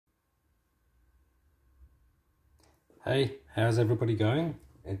Hey, how's everybody going?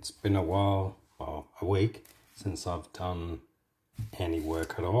 It's been a while, well, a week, since I've done any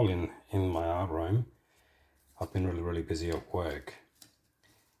work at all in my art room. I've been really busy at work.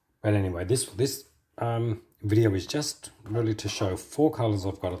 But anyway, this video is just really to show 4 colors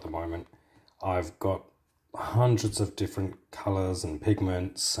I've got at the moment. I've got hundreds of different colors and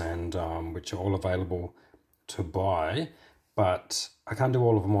pigments, and which are all available to buy, but I can't do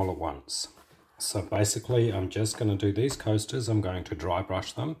all of them all at once. So basically, I'm just going to do these coasters. I'm going to dry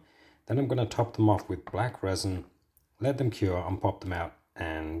brush them. Then I'm going to top them off with black resin, let them cure and pop them out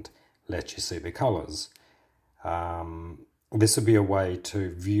and let you see the colors. This will be a way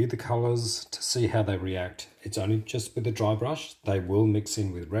to view the colors, to see how they react. It's only just with the dry brush. They will mix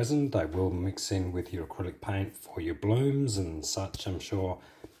in with resin. They will mix in with your acrylic paint for your blooms and such. I'm sure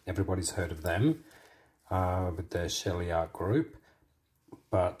everybody's heard of them with their Shelley Art group.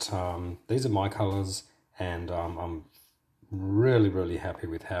 But these are my colors, and I'm really happy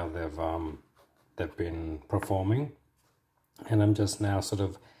with how they've been performing. And I'm just now sort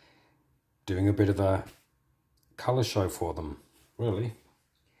of doing a bit of a color show for them, really.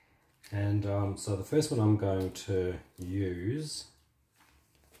 And so the first one I'm going to use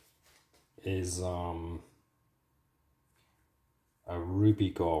is a ruby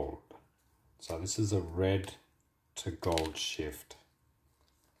gold. So this is a red to gold shift.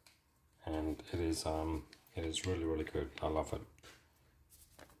 And it is really good. I love it.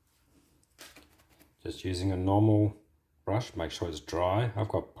 Just using a normal brush, make sure it's dry. I've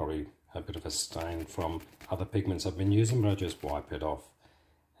got probably a bit of a stain from other pigments I've been using, but I just wipe it off,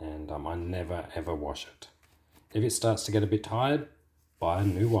 and I never ever wash it. If it starts to get a bit tired, buy a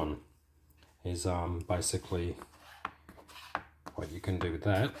new one. Is basically what you can do with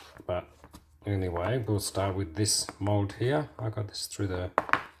that. But anyway, we'll start with this mold here. I got this through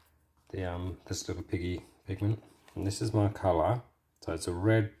this little piggy pigment, and this is my color. So it's a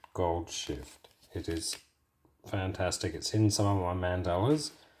red gold shift. It is fantastic. It's in some of my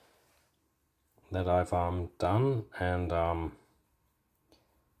mandalas that I've done, and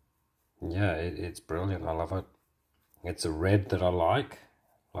yeah, it's brilliant. I love it. It's a red that I like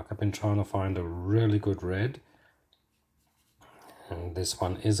I've been trying to find a really good red, and this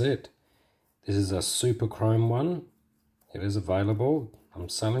one is it. This is a super chrome one. It is available. I'm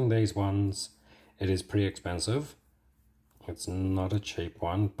selling these ones. It is pretty expensive. It's not a cheap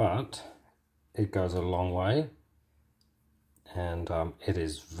one, but it goes a long way. And it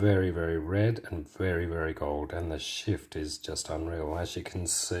is very red and very gold. And the shift is just unreal. As you can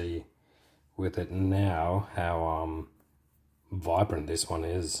see with it now, how vibrant this one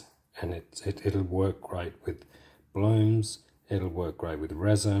is. And it'll work great with blooms. It'll work great with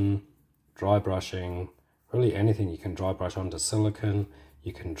resin, dry brushing. Really anything. You can dry brush onto silicone,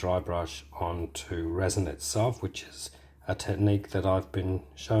 you can dry brush onto resin itself, which is a technique that I've been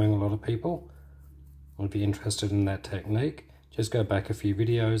showing a lot of people. If you're interested in that technique, just go back a few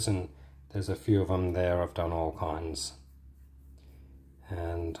videos and there's a few of them there. I've done all kinds.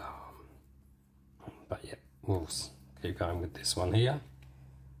 And but yeah, we'll keep going with this one here.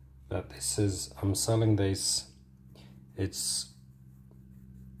 But this is, I'm selling these, it's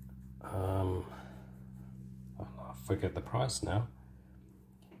I forget the price now.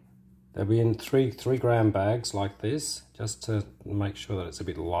 They'll be in 3 gram bags like this, just to make sure that it's a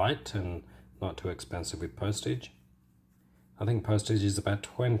bit light and not too expensive with postage. I think postage is about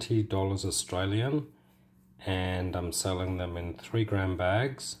 $20 Australian, and I'm selling them in 3 gram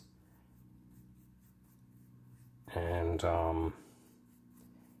bags. And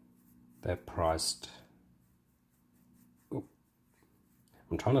they're priced. Ooh.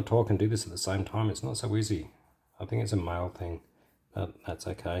 I'm trying to talk and do this at the same time. It's not so easy. I think it's a male thing, but that's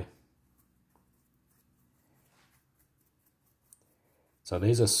okay. So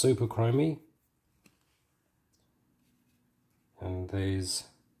these are super chromy, and these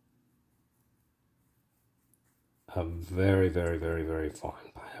are very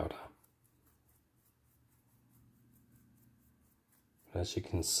fine powder. As you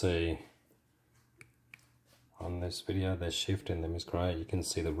can see on this video, the shift in them is great. You can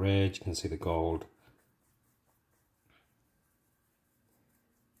see the red, you can see the gold.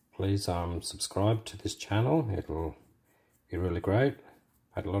 Please subscribe to this channel. It'll be really great.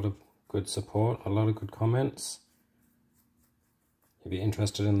 Had a lot of good support, a lot of good comments. If you're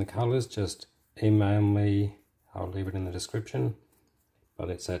interested in the colors, just email me. I'll leave it in the description. But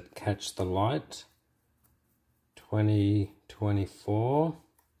it's at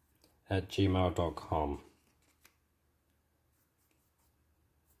catchthelight2024@gmail.com.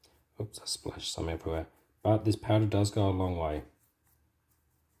 Oops, I splashed some everywhere. But this powder does go a long way.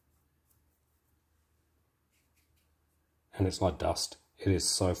 and it's like dust. It is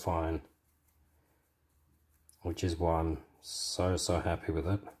so fine, which is why I'm so happy with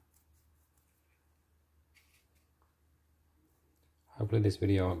it. Hopefully this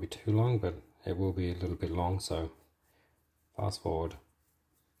video won't be too long, but it will be a little bit long, so fast forward.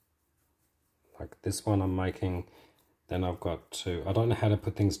 Like this one I'm making, then I've got to, I don't know how to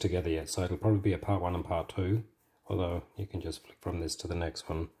put things together yet, so it'll probably be a part 1 and part 2, although you can just flick from this to the next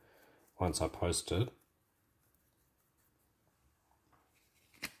one once I post it.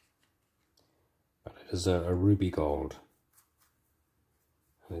 But it is a ruby gold,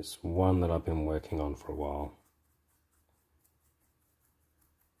 and it's one that I've been working on for a while.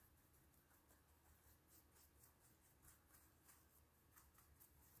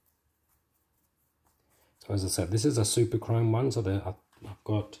 So as I said, this is a super chrome one, so I've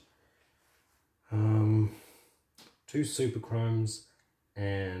got 2 super chromes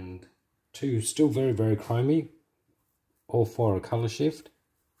and 2 still very chromey, all for a color shift.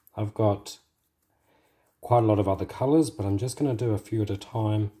 I've got quite a lot of other colors, but I'm just going to do a few at a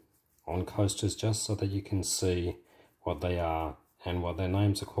time on coasters just so that you can see what they are and what their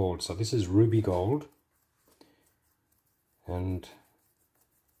names are called. So this is ruby gold, and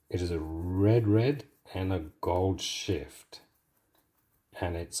it is a red and a gold shift,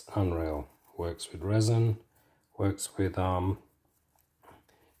 and it's unreal. Works with resin, works with your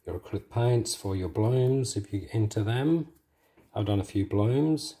acrylic paints for your blooms if you enter them. I've done a few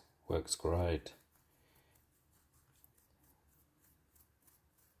blooms, works great.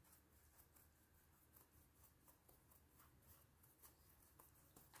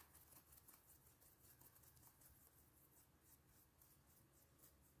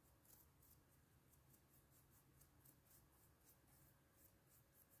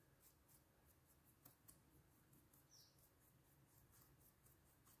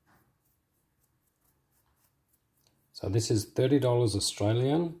 So this is $30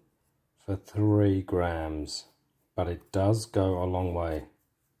 Australian for 3 grams, but it does go a long way.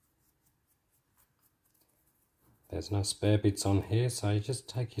 There's no spare bits on here, so you just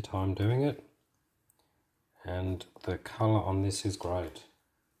take your time doing it. And the colour on this is great.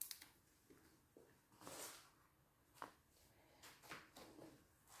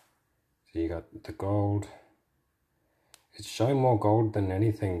 So you got the gold. It's showing more gold than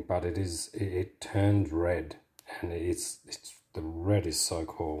anything, but it turned red. And the red is so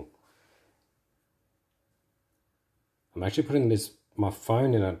cool. I'm actually putting my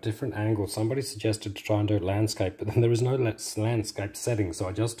phone in a different angle. Somebody suggested to try and do landscape, but then there is no landscape setting, so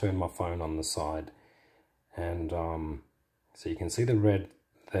I just turned my phone on the side. And so you can see the red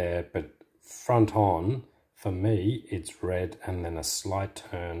there, but front on, for me, it's red, and then a slight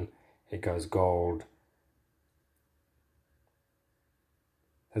turn, it goes gold.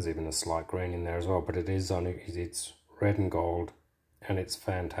 There's even a slight green in there as well, but it's red and gold, and it's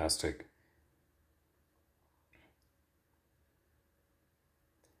fantastic.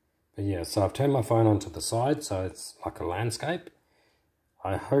 But yeah, so I've turned my phone onto the side, so it's like a landscape.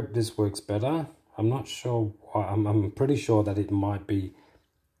 I hope this works better. I'm not sure why. I'm pretty sure that it might be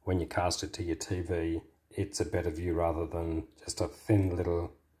when you cast it to your TV, it's a better view rather than just a thin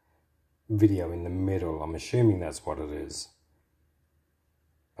little video in the middle. I'm assuming that's what it is.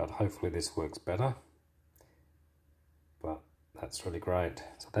 But hopefully this works better. But that's really great.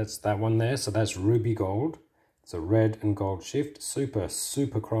 So that's that one there. So that's ruby gold. It's a red and gold shift. Super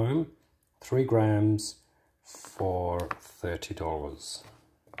chrome. 3 grams for $30.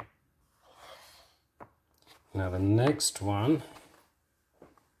 Now the next one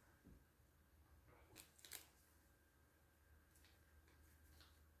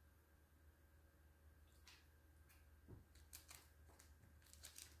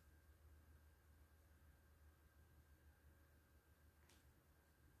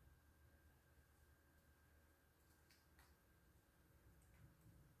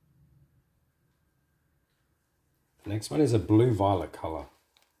is a blue violet color.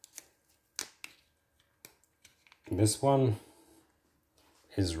 This one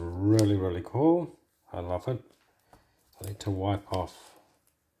is really cool. I love it. I need to wipe off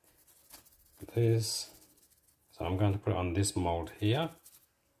this. So I'm going to put it on this mold here.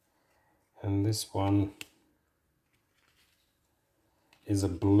 And this one is a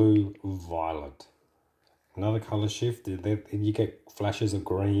blue violet. Another color shift. You get flashes of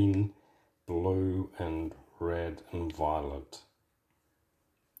green, blue, and red and violet.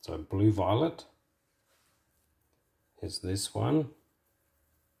 So blue violet is this one.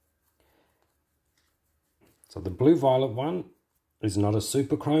 So the blue violet one is not a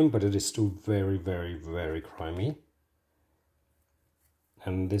super chrome, but it is still very chromy.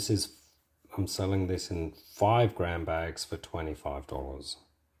 And this is I'm selling this in 5-gram bags for $25.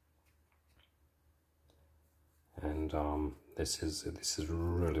 And this is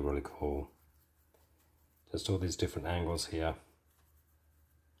really cool. Just all these different angles here,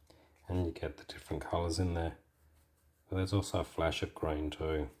 and you get the different colors in there. But there's also a flash of green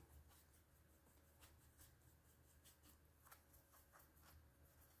too.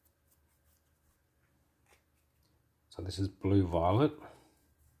 So this is blue violet.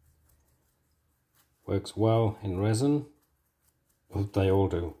 Works well in resin. They all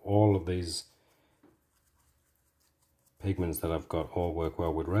do. All of these pigments that I've got all work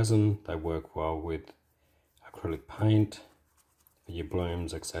well with resin. They work well with acrylic paint for your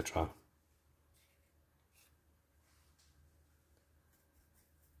blooms, etc.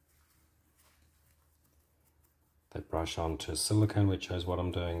 They brush onto silicone, which shows what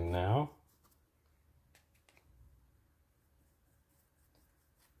I'm doing now.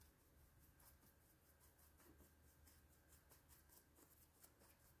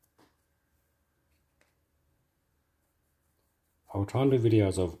 I'll try and do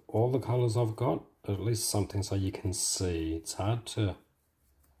videos of all the colours I've got, at least something so you can see. It's hard to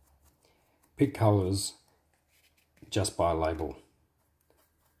pick colours just by a label.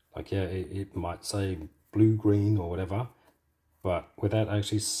 Like, yeah, it might say blue, green or whatever, but without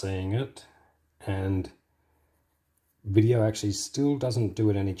actually seeing it, and video actually still doesn't do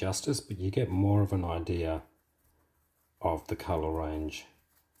it any justice, but you get more of an idea of the colour range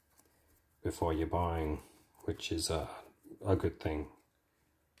before you're buying, which is a good thing.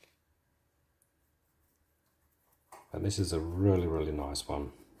 And this is a really nice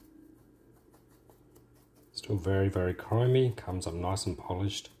one. Still very chromy, comes up nice and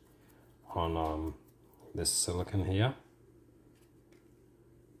polished on this silicone here.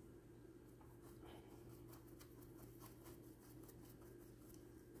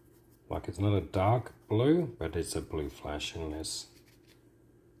 Like, it's not a dark blue, but it's a blue flash in this.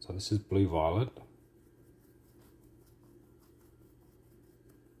 So this is blue violet.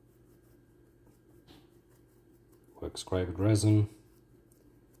 Works great with resin,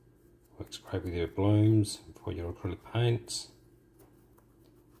 works great with your blooms, for your acrylic paints.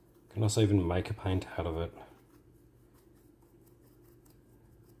 You can also even make a paint out of it.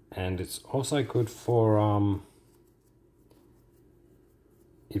 And it's also good for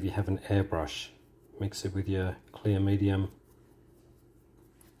if you have an airbrush, mix it with your clear medium,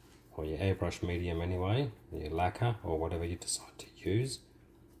 or your airbrush medium anyway, your lacquer or whatever you decide to use.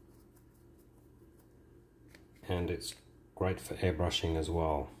 And it's great for airbrushing as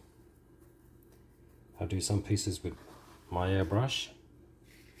well. I do some pieces with my airbrush,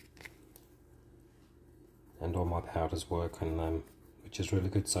 and all my powders work on them, which is really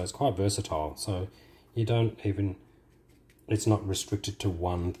good. So it's quite versatile, so you don't even, it's not restricted to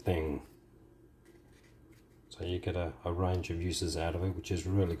one thing. So you get a range of uses out of it, which is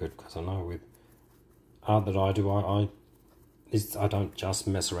really good, because I know with art that I do, I don't just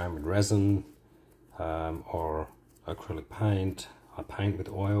mess around with resin or acrylic paint. I paint with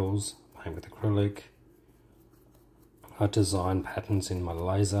oils, paint with acrylic. I design patterns in my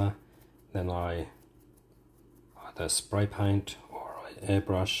laser, then I either spray paint or I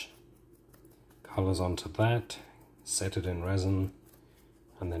airbrush colours onto that, set it in resin,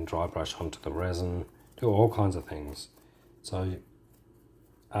 and then dry brush onto the resin. Do all kinds of things. So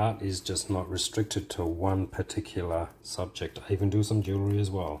art is just not restricted to one particular subject. I even do some jewellery as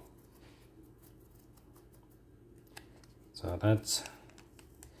well. So that's,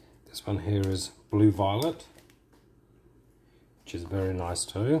 this one here is blue violet, which is very nice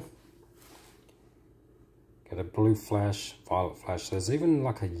too. Get a blue flash, violet flash. There's even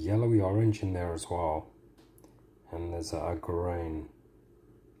like a yellowy orange in there as well. And there's a green.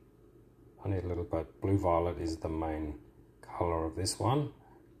 Only a little bit. Blue violet is the main color of this one.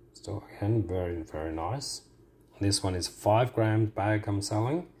 Still, again, very nice. This one is 5-gram bag I'm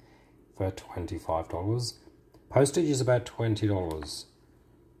selling for $25. Postage is about $20.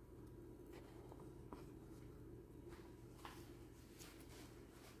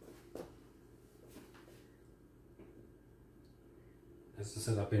 As I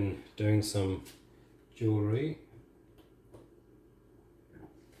said, I've been doing some jewellery,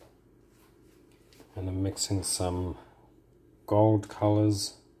 and I'm mixing some gold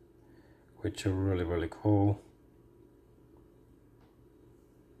colours, which are really cool.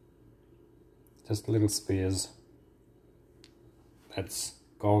 Just little spears. That's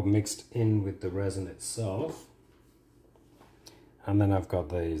gold mixed in with the resin itself. And then I've got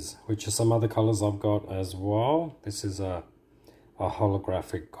these, which are some other colours I've got as well. This is a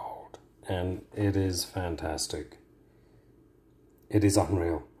holographic gold, and it is fantastic. It is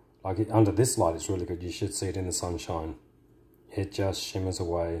unreal. Like under this light, it's really good. You should see it in the sunshine. It just shimmers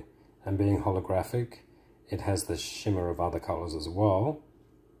away. And being holographic, it has the shimmer of other colors as well.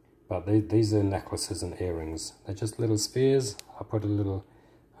 But these are necklaces and earrings. They're just little spheres. I put a little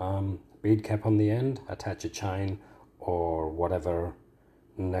bead cap on the end, attach a chain or whatever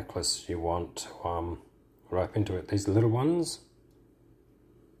necklace you want to rope into it. These little ones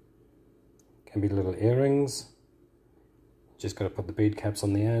can be little earrings. Just got to put the bead caps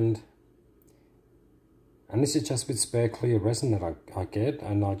on the end. And this is just with spare clear resin that I get,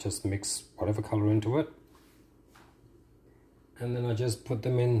 and I just mix whatever color into it. And then I just put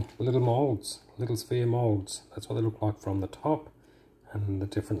them in little molds, little sphere molds. That's what they look like from the top, and the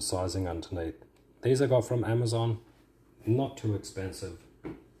different sizing underneath. These I got from Amazon, not too expensive,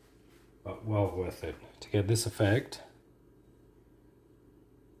 but well worth it. To get this effect,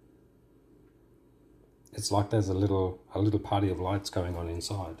 it's like there's a little party of lights going on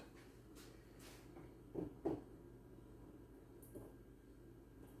inside.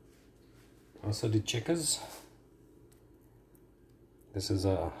 I also did checkers. This is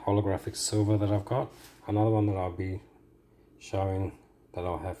a holographic silver that I've got. Another one that I'll be showing that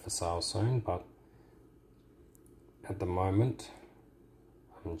I'll have for sale soon, but at the moment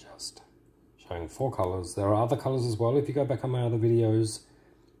I'm just showing 4 colors. There are other colors as well. If you go back on my other videos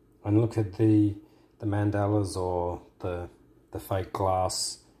and look at the mandalas or the fake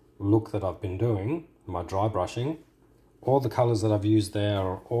glass look that I've been doing, my dry brushing, all the colors that I've used there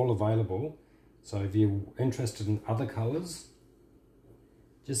are all available. So if you're interested in other colors,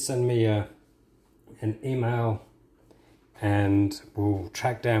 just send me an email and we'll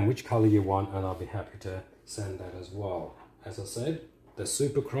track down which color you want, and I'll be happy to send that as well. As I said, the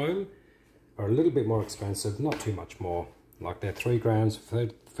super chrome are a little bit more expensive, not too much more. Like they're 3 grams for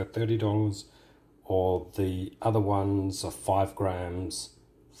 $30, or the other ones are 5 grams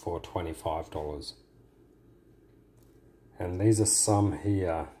for $25. And these are some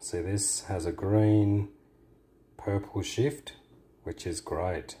here. See, this has a green purple shift, which is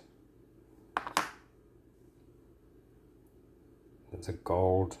great. There's a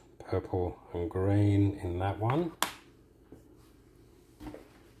gold, purple and green in that one.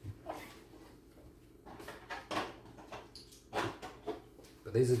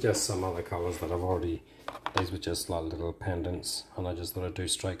 But these are just some other colors that I've already, these were just like little pendants, and I just thought I'd do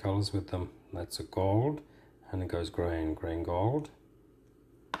straight colors with them. That's a gold, and it goes green, green, gold.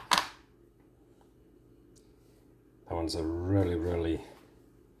 That one's a really, really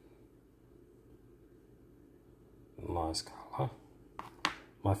nice color.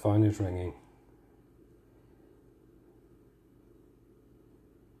 My phone is ringing.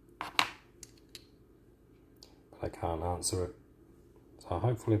 But I can't answer it. So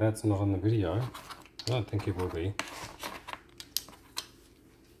hopefully that's not on the video. I don't think it will be.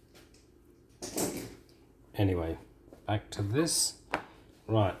 Anyway, back to this.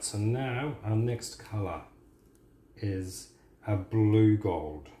 Right, so now our next color is a blue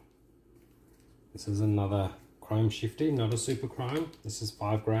gold. This is another chrome shifty, not a super chrome. This is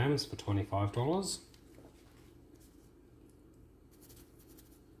 5 grams for $25.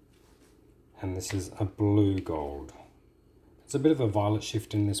 And this is a blue gold. It's a bit of a violet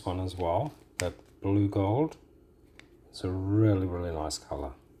shift in this one as well, but blue gold. It's a really, really nice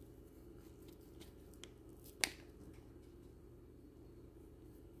color.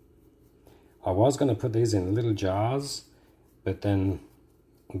 I was going to put these in little jars, but then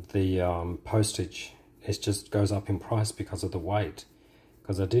the postage, it just goes up in price because of the weight.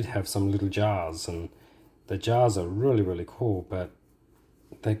 Because I did have some little jars, and the jars are really, really cool, but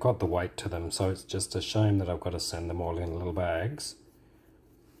they've got the weight to them, so it's just a shame that I've got to send them all in little bags.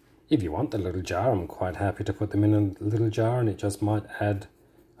 If you want the little jar, I'm quite happy to put them in a little jar, and it just might add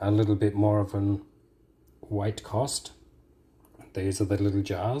a little bit more of an weight cost. These are the little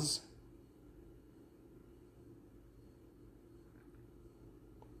jars.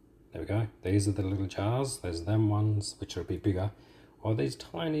 There we go. These are the little jars. There's them ones, which are a bit bigger, or these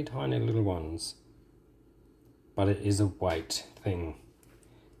tiny, tiny little ones. But it is a weight thing.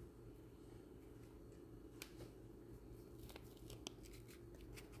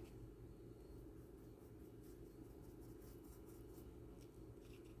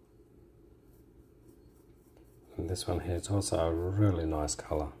 And this one here is also a really nice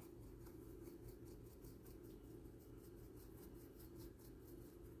color.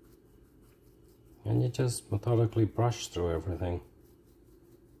 And you just methodically brush through everything.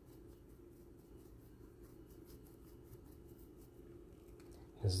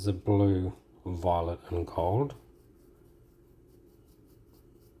 This is a blue, violet and gold.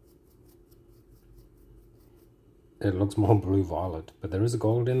 it looks more blue violet, but there is a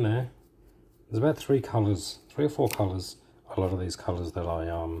gold in there. There's about 3 or 4 colors, a lot of these colors that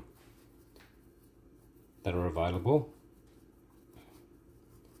that are available.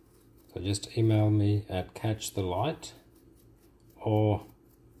 So just email me at Catch the Light or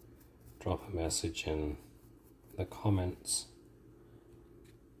drop a message in the comments.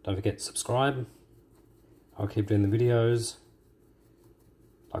 Don't forget to subscribe. I'll keep doing the videos.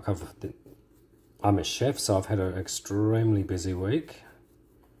 Like I'm a chef, so I've had an extremely busy week,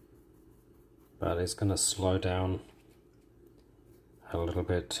 but it's going to slow down a little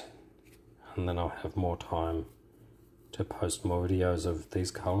bit, and then I'll have more time to post more videos of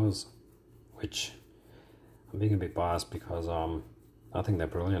these colors, which I'm being a bit biased because I think they're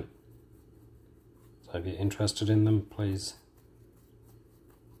brilliant. So if you're interested in them, please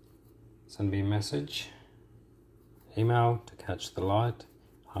send me a message. Email to Catch the Light.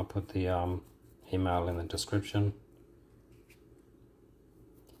 I'll put the email in the description.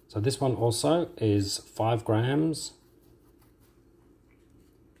 So this one also is 5 grams,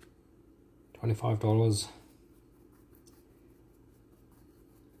 $25,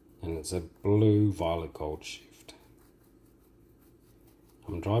 and it's a blue violet gold shift.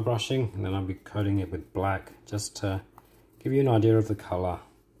 I'm dry brushing, and then I'll be coating it with black just to give you an idea of the color,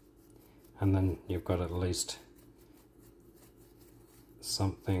 and then you've got at least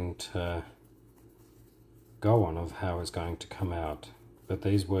something to go on of how it's going to come out. But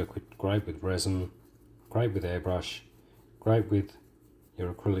these work great with resin, great with airbrush, great with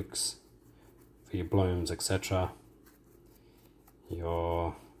your acrylics for your blooms, etc.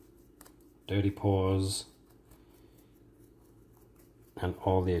 Your dirty pours and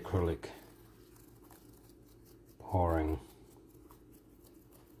all the acrylic pouring.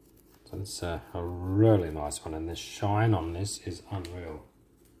 So it's a really nice one, and the shine on this is unreal.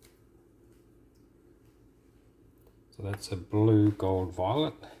 So that's a blue gold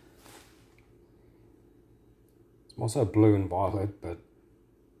violet. It's also blue and violet, but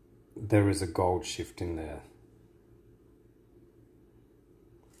there is a gold shift in there.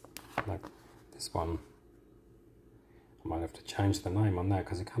 Like this one, I might have to change the name on that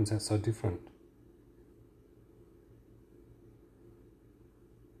because it comes out so different.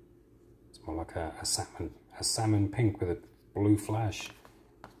 It's more like a salmon pink with a blue flash.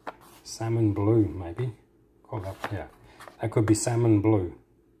 Salmon blue, maybe. Call that, yeah. That could be salmon blue.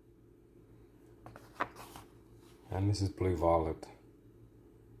 And this is blue violet.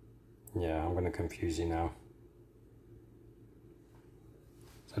 Yeah, I'm going to confuse you now.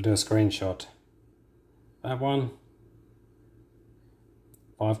 So do a screenshot. That one,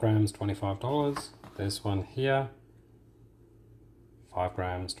 5 grams, $25. This one here, 5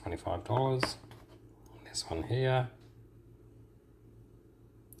 grams, $25. This one here,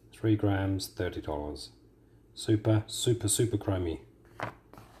 3 grams, $30. Super, super, super chromy.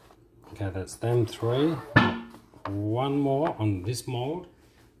 Okay, that's them 3. One more on this mold.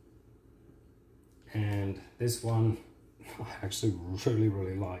 And this one I actually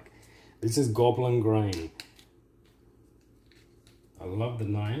really like. This is Goblin Grain. I love the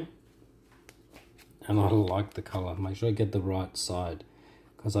name and I like the color. Make sure I get the right side,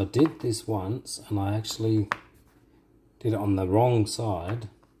 because I did this once and I actually did it on the wrong side,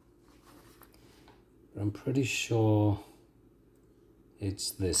 but I'm pretty sure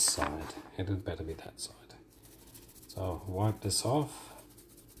it's this side. It had better be that side. So I'll wipe this off.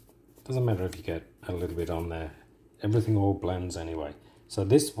 Doesn't matter if you get a little bit on there. Everything all blends anyway. So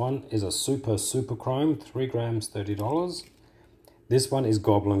this one is a super chrome, 3 grams, $30. This one is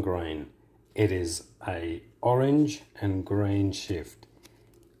Goblin Grain. It is a orange and green shift,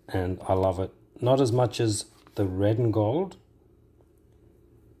 and I love it. Not as much as the red and gold,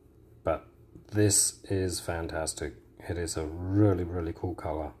 but this is fantastic. It is a really cool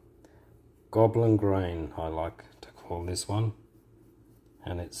color. Goblin Grain, I like to call this one,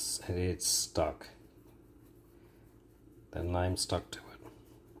 and it's stuck. The name stuck to it.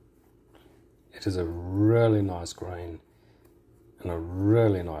 It is a really nice green and a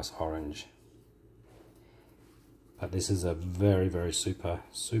really nice orange. But this is a very super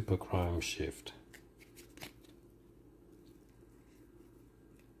chrome shift.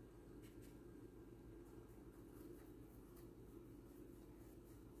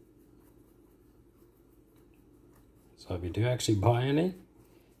 So if you do actually buy any,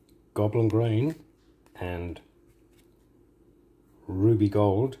 Goblin Green and Ruby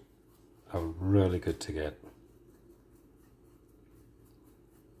Gold are really good to get.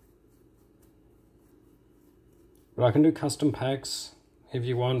 But I can do custom packs if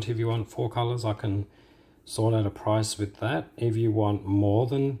you want. If you want 4 colors, I can sort out a price with that. If you want more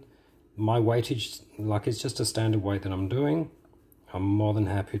than my weightage, like it's just a standard weight that I'm doing. I'm more than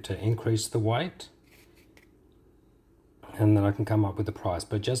happy to increase the weight, and then I can come up with the price.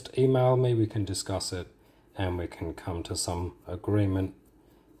 But just email me, we can discuss it, and we can come to some agreement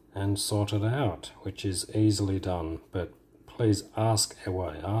and sort it out, which is easily done. But please ask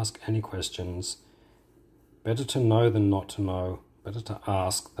away, ask any questions. Better to know than not to know, better to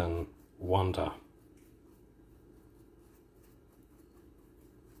ask than wonder.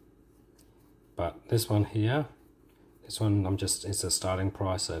 But this one here, this one it's a starting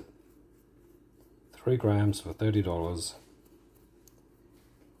price at 3 grams for $30.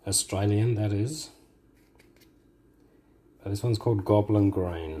 Australian, that is. But this one's called Goblin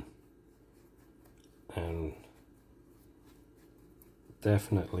Green. And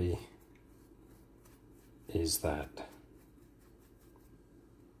definitely is that.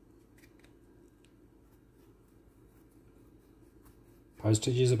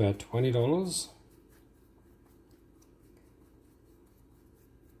 Postage is about $20.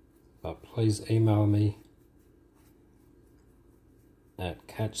 But please email me at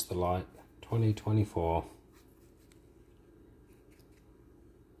catchthelight2024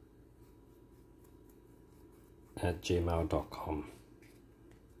 @gmail.com.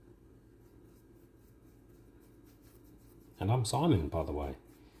 And I'm Simon, by the way.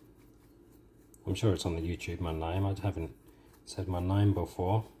 I'm sure it's on the YouTube, my name. I haven't said my name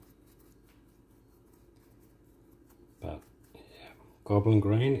before. But yeah, Goblin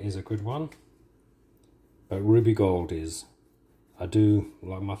Green is a good one. But Ruby Gold is. I do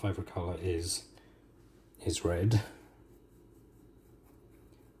like, my favourite colour is red.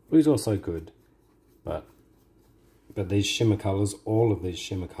 Blue's also good, but these shimmer colours, all of these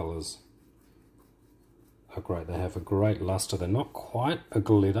shimmer colours are great. They have a great luster. They're not quite a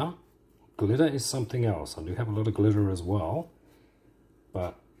glitter. Glitter is something else. I do have a lot of glitter as well,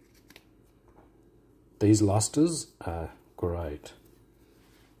 but these lusters are great.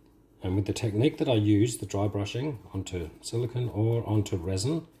 And with the technique that I use, the dry brushing onto silicone or onto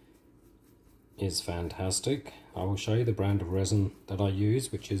resin is fantastic. I will show you the brand of resin that I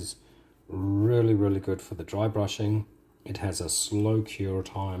use, which is really, really good for the dry brushing. It has a slow cure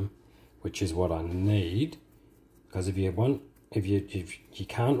time, which is what I need, because if you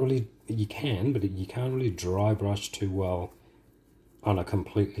can't really dry brush too well on a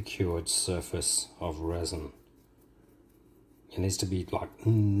completely cured surface of resin. It needs to be like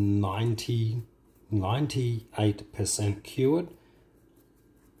 98% cured,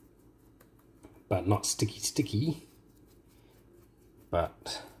 but not sticky.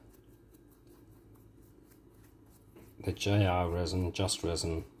 But the JR resin, Just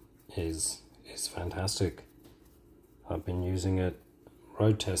Resin, is fantastic. I've been using it,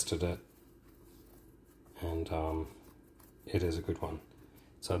 road tested it, and it is a good one.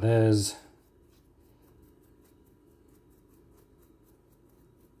 So there's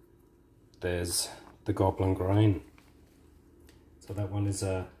the Goblin Green. So that one is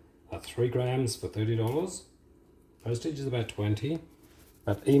a 3 grams for $30. Postage is about 20.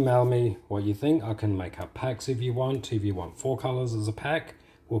 But email me what you think. I can make up packs if you want. If you want 4 colors as a pack,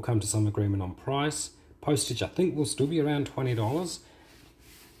 we'll come to some agreement on price. Postage, I think, will still be around $20.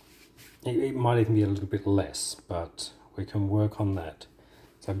 It might even be a little bit less, but we can work on that.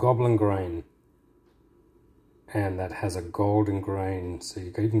 So Goblin Green, and that has a golden grain. So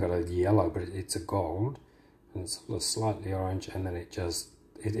you've even got a yellow, but it's a gold, and it's slightly orange, and then it's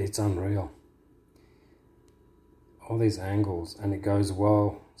unreal. All these angles, and it goes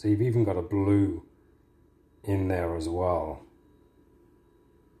well. So you've even got a blue in there as well.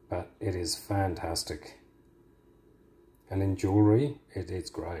 But it is fantastic. And in jewelry, it's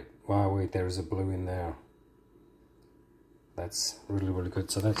great. Wow, wait, there is a blue in there. That's really, really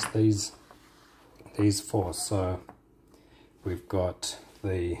good. So that's these 4. So we've got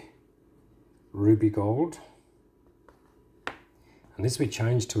the ruby gold, and this we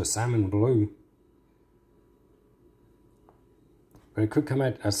changed to a salmon blue. But it could come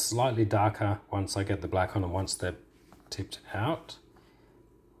out as slightly darker once I get the black on and once they're tipped out.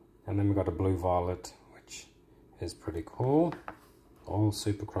 And then we've got a blue violet, which is pretty cool. All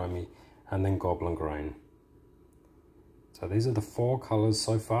super chromy. And then Goblin Green. So these are the 4 colors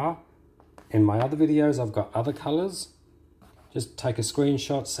so far. In my other videos, I've got other colors. Just take a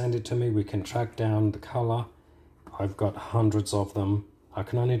screenshot, send it to me. We can track down the color. I've got hundreds of them. I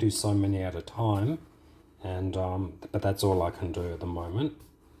can only do so many at a time. And but that's all I can do at the moment.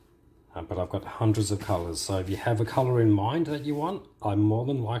 But I've got hundreds of colors, so if you have a color in mind that you want, I more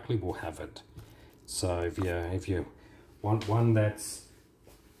than likely will have it. So if you want one that's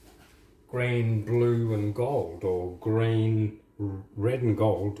green, blue and gold, or green, red and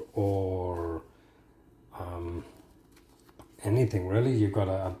gold or anything really. You've got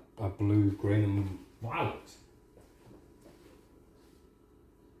a blue, green and violet,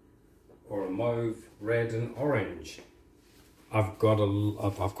 or a mauve, red and orange. I've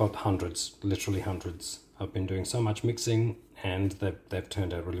got hundreds, literally hundreds. I've been doing so much mixing and they've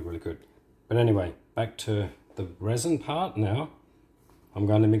turned out really, really good. But anyway, back to the resin part now. I'm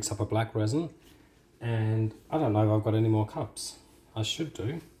going to mix up a black resin, and I don't know if I've got any more cups. I should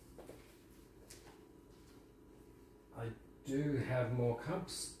do. I do have more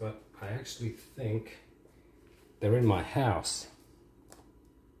cups, but I actually think they're in my house.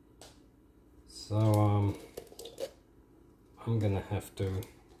 So I'm gonna have to,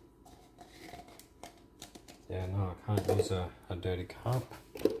 yeah, no, I can't use a dirty cup.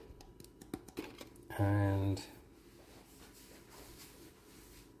 And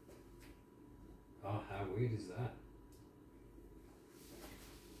oh, how weird is that?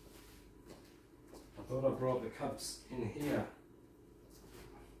 I thought I brought the cups in here.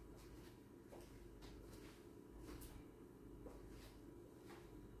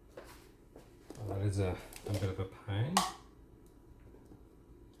 Oh, that is a bit of a pain.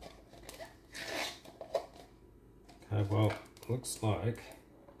 Okay, well, looks like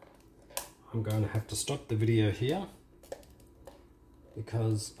I'm going to have to stop the video here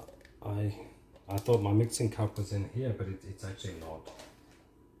because I thought my mixing cup was in here, but it's actually not.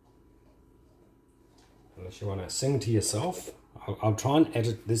 Unless you want to sing to yourself. I'll try and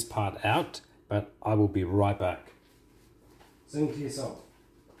edit this part out, but I will be right back. Sing to yourself.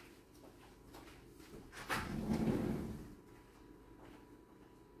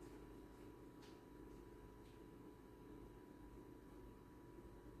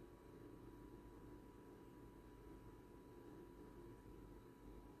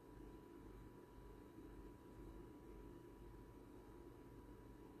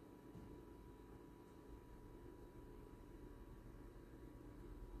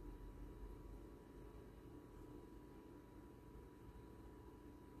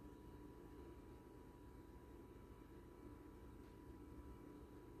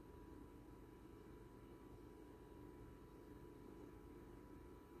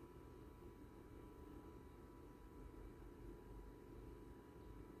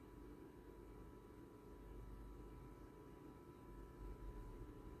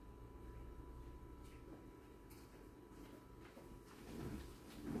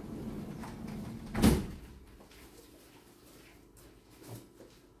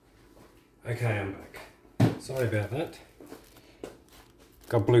 Okay, I'm back. Sorry about that.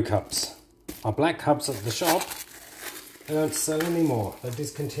 Got blue cups. My black cups at the shop, they don't sell anymore. They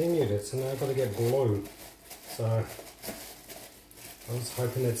discontinued it, so now I've got to get blue. So I was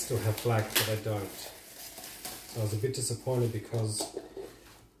hoping they'd still have black, but they don't. So I was a bit disappointed because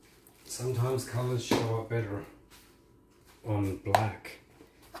sometimes colours show up better on black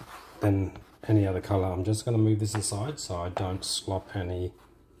than any other colour. I'm just going to move this aside so I don't slop any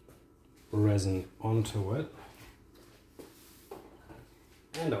resin onto it.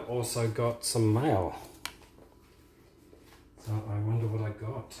 And I also got some mail. So I wonder what I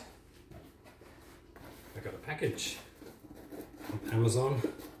got. I got a package from Amazon.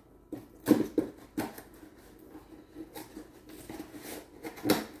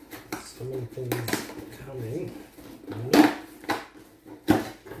 So many things coming.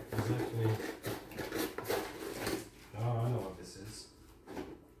 Exactly. Oh, I know what this is.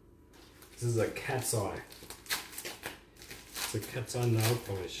 This is a cat's eye. It's a cat's eye nail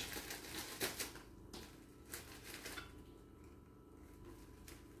polish.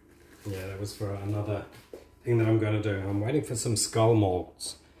 Yeah, that was for another thing that I'm going to do. I'm waiting for some skull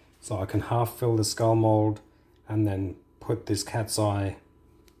molds. So I can half fill the skull mold and then put this cat's eye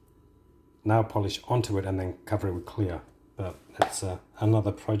nail polish onto it and then cover it with clear. But that's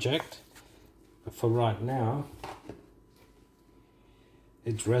another project. But for right now,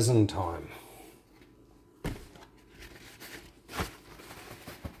 it's resin time.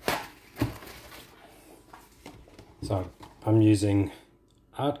 So I'm using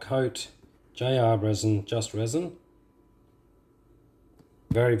Art Coat JR resin, just resin.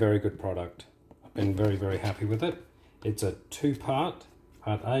 Very, very good product. I've been very, very happy with it. It's a two-part,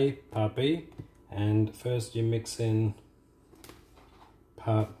 part A, part B, and first you mix in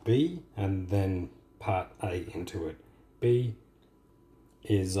part B and then part A into it. B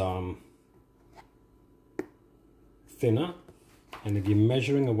is thinner, and if you're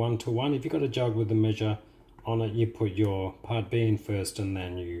measuring a 1-to-1, if you've got a jug with a measure on it, you put your part B in first and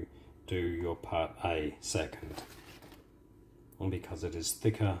then you do your part A second. And because it is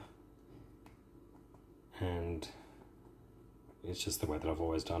thicker and It's just the way that I've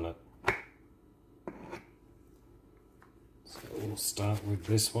always done it. So we'll start with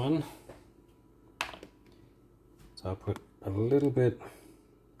this one. So I'll put a little bit,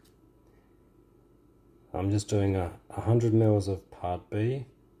 I'm just doing 100 mils of part B.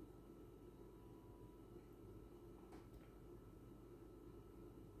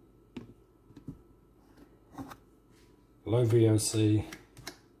 Low VOC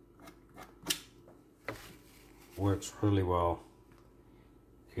works really well.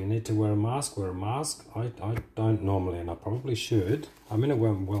 If you need to wear a mask, wear a mask. I don't normally, and I probably should. I'm in a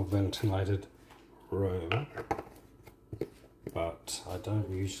well ventilated room, but I don't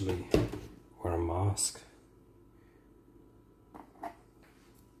usually wear a mask.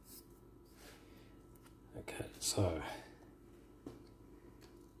 Okay, so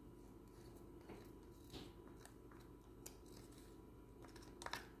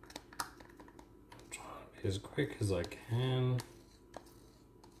I'm trying to be as quick as I can.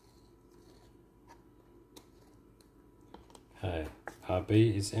 Okay, part B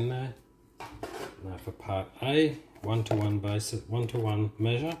is in there. Now for part A, 1-to-1 basis, 1-to-1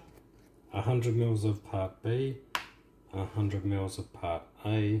 measure, 100 mils of part B, 100 mils of part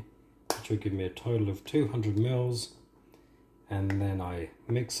A, which will give me a total of 200 mils. And then I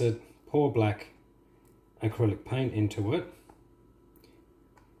mix it, pour black acrylic paint into it.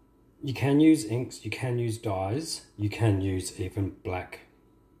 You can use inks, you can use dyes, you can use even black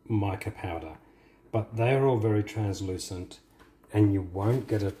mica powder, but they are all very translucent, and you won't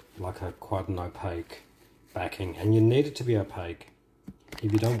get it like quite an opaque backing, and you need it to be opaque.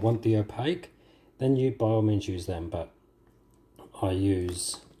 If you don't want the opaque, then you by all means use them, but I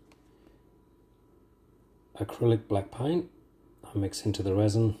use acrylic black paint. I mix into the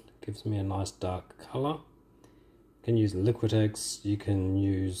resin, gives me a nice dark colour. You can use Liquitex, you can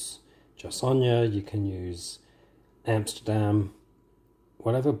use Jassonia, you can use Amsterdam,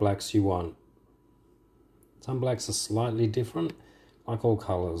 whatever blacks you want. Some blacks are slightly different, like all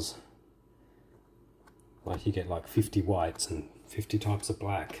colours. Like you get like 50 whites and 50 types of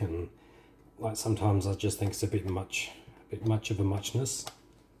black, and like sometimes I just think it's a bit much of a muchness.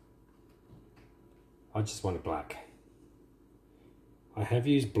 I just want it black. I have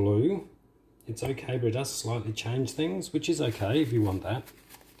used blue. It's okay, but it does slightly change things, which is okay if you want that.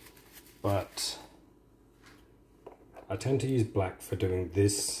 But I tend to use black for doing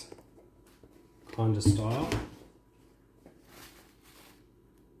this kind of style.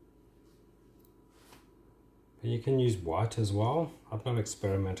 But you can use white as well. I've not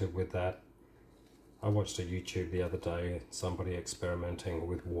experimented with that. I watched a YouTube the other day, somebody experimenting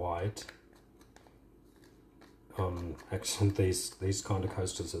with white on actually these kind of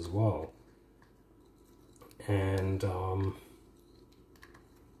coasters as well. And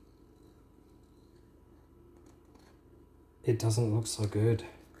it doesn't look so good.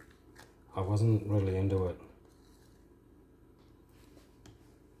 I wasn't really into it.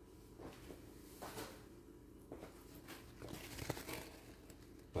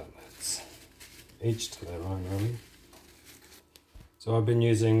 But that's each to their own, really. So I've been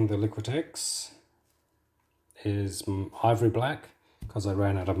using the Liquitex. It is ivory black because I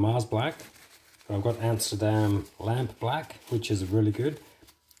ran out of Mars black. But I've got Amsterdam lamp black, which is really good.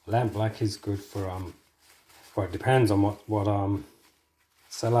 Lamp black is good for well, it depends on what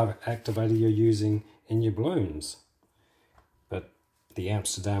cell activator you're using in your balloons. But the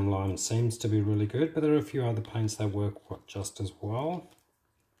Amsterdam line seems to be really good, but there are a few other paints that work just as well.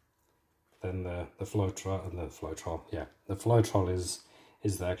 Then the Floetrol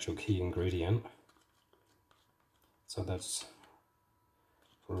is the actual key ingredient. So that's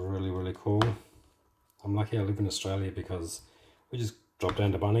really cool. I'm lucky I live in Australia because we just drop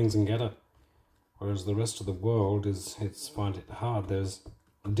down to Bunnings and get it. Whereas the rest of the world find it hard. There's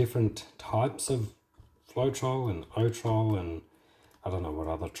different types of Floetrol and Otrol and I don't know what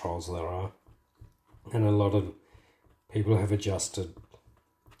other trolls there are. And a lot of people have adjusted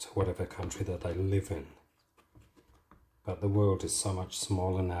to whatever country that they live in. But the world is so much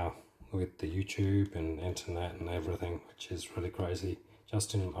smaller now with the YouTube and internet and everything, which is really crazy,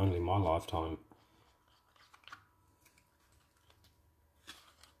 just in only my lifetime.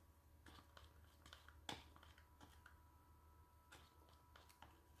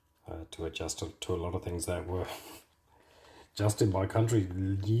 To adjust to a lot of things that were just in my country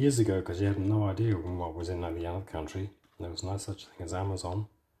years ago, because you had no idea what was in any other country. There was no such thing as Amazon.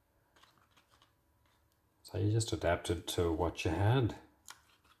 So you just adapted to what you had.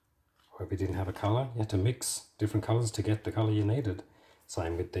 Or if you didn't have a colour, you had to mix different colours to get the colour you needed.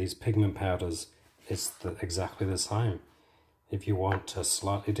 Same with these pigment powders, it's exactly the same. If you want a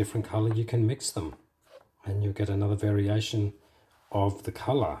slightly different colour, you can mix them and you'll get another variation of the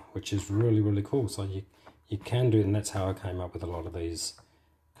color, which is really cool. So you can do it, and that's how I came up with a lot of these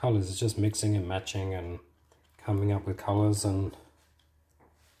colors. It's just mixing and matching and coming up with colors and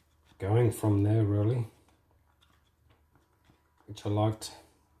going from there, really, which I liked.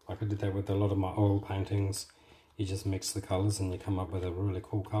 Like I did that with a lot of my oil paintings. You just mix the colors and you come up with a really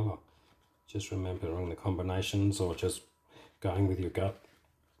cool color. Just remembering the combinations or just going with your gut.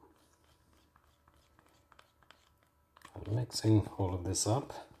 I'm mixing all of this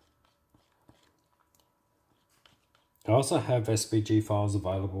up. I also have SVG files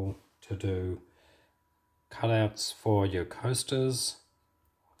available to do cutouts for your coasters.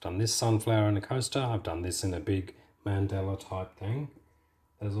 I've done this sunflower in a coaster. I've done this in a big mandala type thing.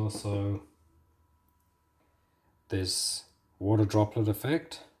 There's also this water droplet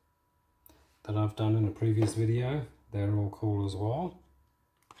effect that I've done in a previous video. They're all cool as well.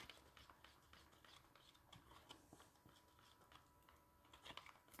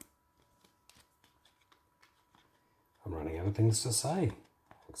 I'm running out of things to say,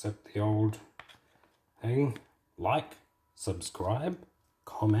 except the old thing: like, subscribe,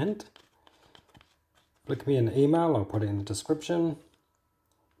 comment, flick me an email, I'll put it in the description.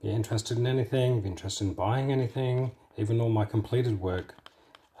 If you're interested in anything, if you're interested in buying anything, even all my completed work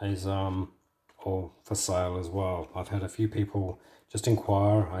is all for sale as well. I've had a few people just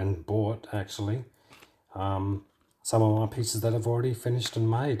inquire and bought, actually, some of my pieces that I've already finished and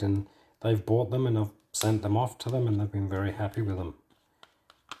made, and they've bought them and I've sent them off to them and they've been very happy with them.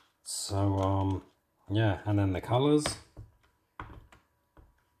 So yeah, and then the colors,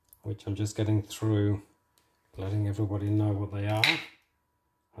 which I'm just getting through, letting everybody know what they are.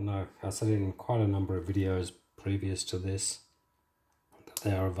 I know I said it in quite a number of videos previous to this that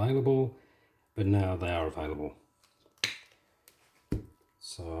they are available, but now they are available.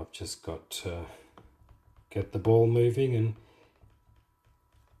 So I've just got to get the ball moving and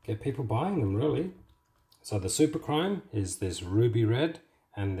get people buying them, really. So the super chrome is this ruby red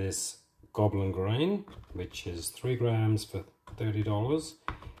and this goblin green, which is 3 grams for $30.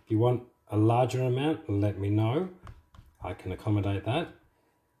 If you want a larger amount, let me know. I can accommodate that.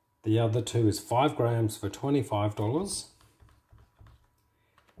 The other two is 5 grams for $25.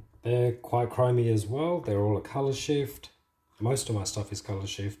 They're quite chromy as well. They're all a color shift. Most of my stuff is color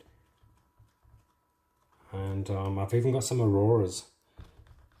shift. And I've even got some auroras.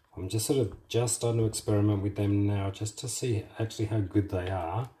 I'm just starting to experiment with them now, just to see actually how good they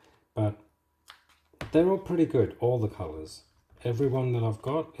are. But they're all pretty good, all the colors. Every one that I've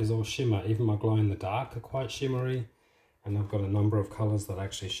got is all shimmer. Even my glow in the dark are quite shimmery. And I've got a number of colors that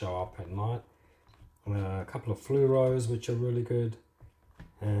actually show up at night. A couple of fluoros, which are really good.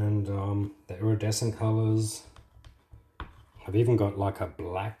 And the iridescent colors. I've even got like a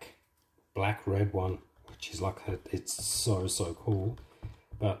black red one, which is like it's so cool.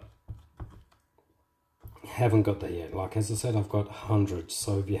 But haven't got that yet. Like, as I said, I've got hundreds.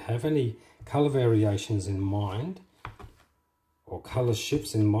 So if you have any color variations in mind or color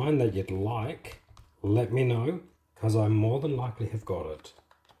shifts in mind that you'd like, let me know, because I more than likely have got it.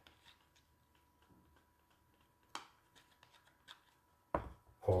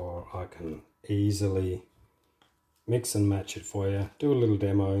 Or I can easily mix and match it for you. Do a little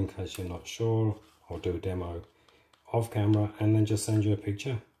demo in case you're not sure, or do a demo off camera and then just send you a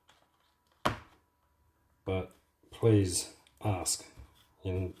picture. But please ask.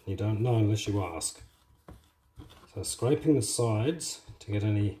 You don't know unless you ask. So scraping the sides to get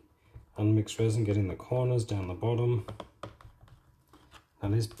any unmixed resin, getting the corners down the bottom. Now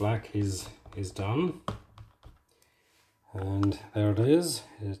this black is done. And there it is.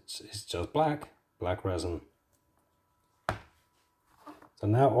 It's just black resin. So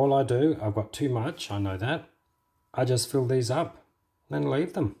now all I do, I've got too much, I know that. I just fill these up, then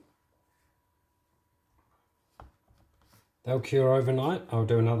leave them. They'll cure overnight. I'll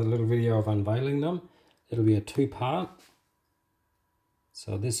do another little video of unveiling them. It'll be a 2-part.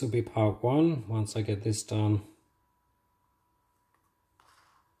 So this will be part 1 once I get this done.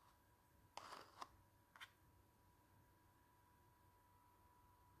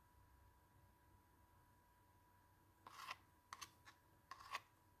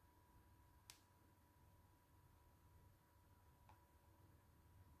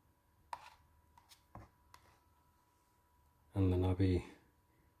 And then I'll be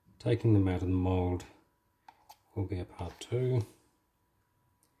taking them out of the mould. Will be a part 2.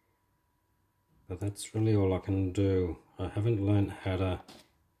 But that's really all I can do. I haven't learned how to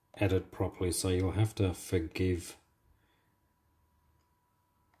edit properly, so you'll have to forgive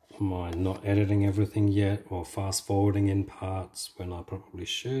my not editing everything yet, or fast forwarding in parts when I probably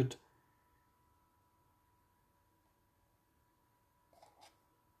should.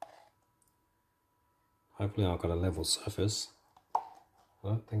 Hopefully I've got a level surface. I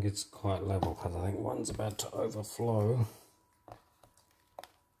don't think it's quite level because I think one's about to overflow.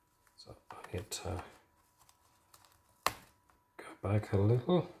 So I need to go back a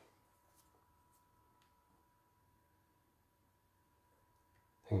little.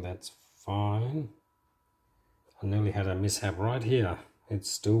 I think that's fine. I nearly had a mishap right here. It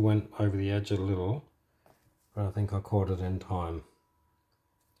still went over the edge a little, but I think I caught it in time.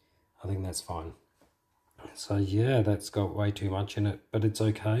 I think that's fine. So yeah, that's got way too much in it, but it's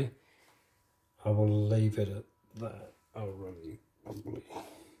okay. I will leave it at that already, probably.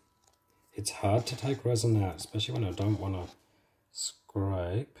 It's hard to take resin out, especially when I don't want to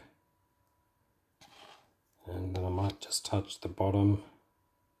scrape. And then I might just touch the bottom.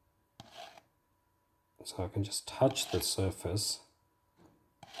 So I can just touch the surface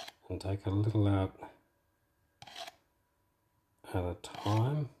and take a little out at a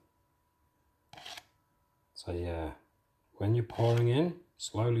time. So yeah, when you're pouring in,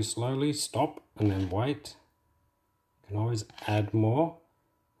 slowly stop and then wait. You can always add more.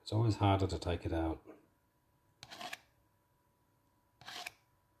 It's always harder to take it out.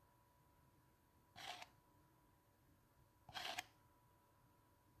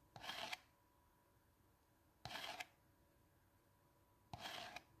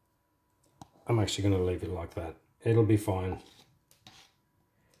 I'm actually going to leave it like that. It'll be fine.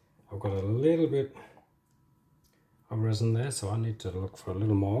 I've got a little bit of resin there, so I need to look for a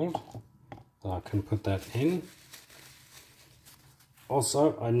little mold. I can put that in.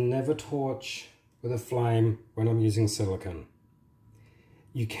 Also, I never torch with a flame when I'm using silicone.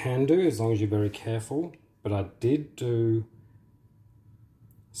 You can do, as long as you're very careful, but I did do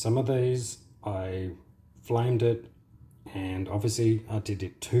some of these. I flamed it, and obviously I did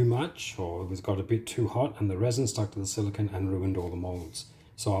it too much, or it got a bit too hot and the resin stuck to the silicone and ruined all the molds.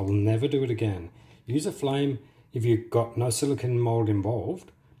 So I will never do it again. Use a flame if you've got no silicone mold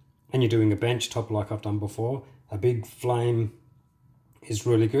involved and you're doing a bench top like I've done before. A big flame is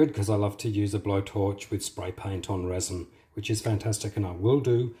really good because I love to use a blowtorch with spray paint on resin, which is fantastic, and I will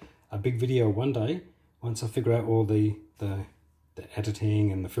do a big video one day once I figure out all the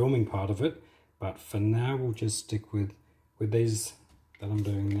editing and the filming part of it. But for now we'll just stick with these that I'm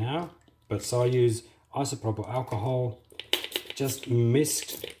doing now. But so I use isopropyl alcohol, just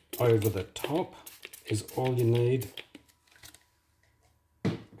mist over the top is all you need,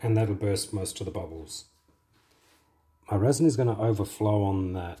 and that'll burst most of the bubbles. My resin is going to overflow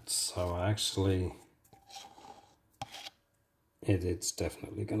on that, so actually it's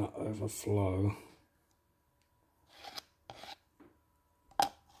definitely going to overflow.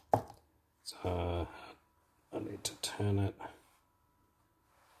 So I need to turn it.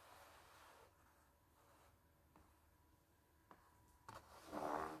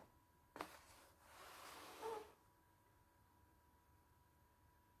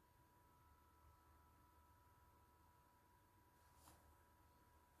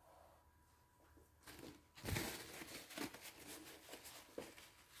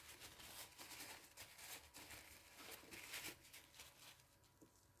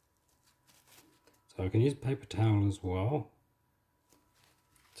 So I can use paper towel as well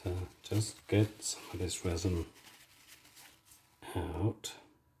to just get some of this resin out.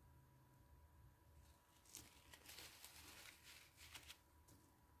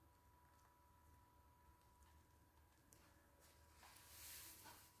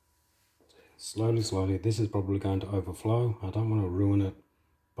 Slowly, this is probably going to overflow. I don't want to ruin it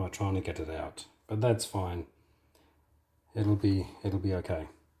by trying to get it out, but that's fine. It'll be okay.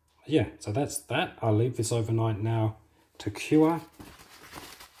 Yeah, so that's that. I'll leave this overnight now to cure,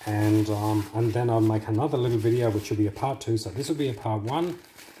 and then I'll make another little video which will be a part 2. So this will be a part 1.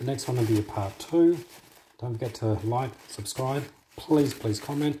 The next one will be a part 2. Don't forget to like, subscribe. Please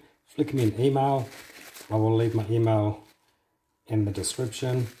comment. Flick me an email. I will leave my email in the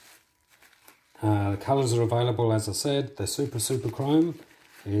description. The colors are available, as I said. The super chrome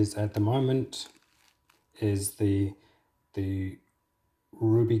is at the moment is the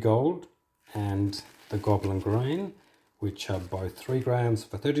ruby gold and the goblin green, which are both 3 grams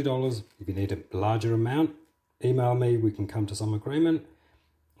for $30. If you need a larger amount, email me, we can come to some agreement.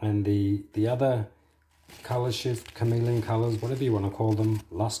 And the other color shift, chameleon colors, whatever you want to call them,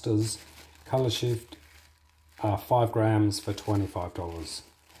 lusters, color shift, are 5 grams for $25.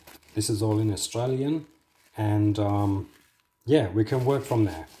 This is all in Australian, and yeah, we can work from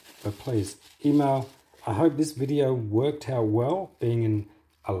there. But please email. I hope this video worked out well, being in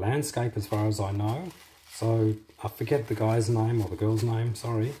a landscape as far as I know. So I forget the guy's name or the girl's name,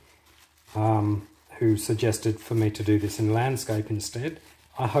 sorry, who suggested for me to do this in landscape instead.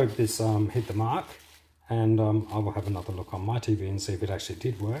 I hope this hit the mark, and I will have another look on my TV and see if it actually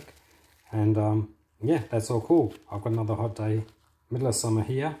did work. And yeah, that's all cool. I've got another hot day, middle of summer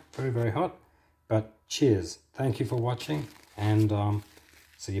here, very, very hot. But cheers, thank you for watching, and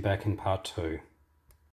see you back in part 2.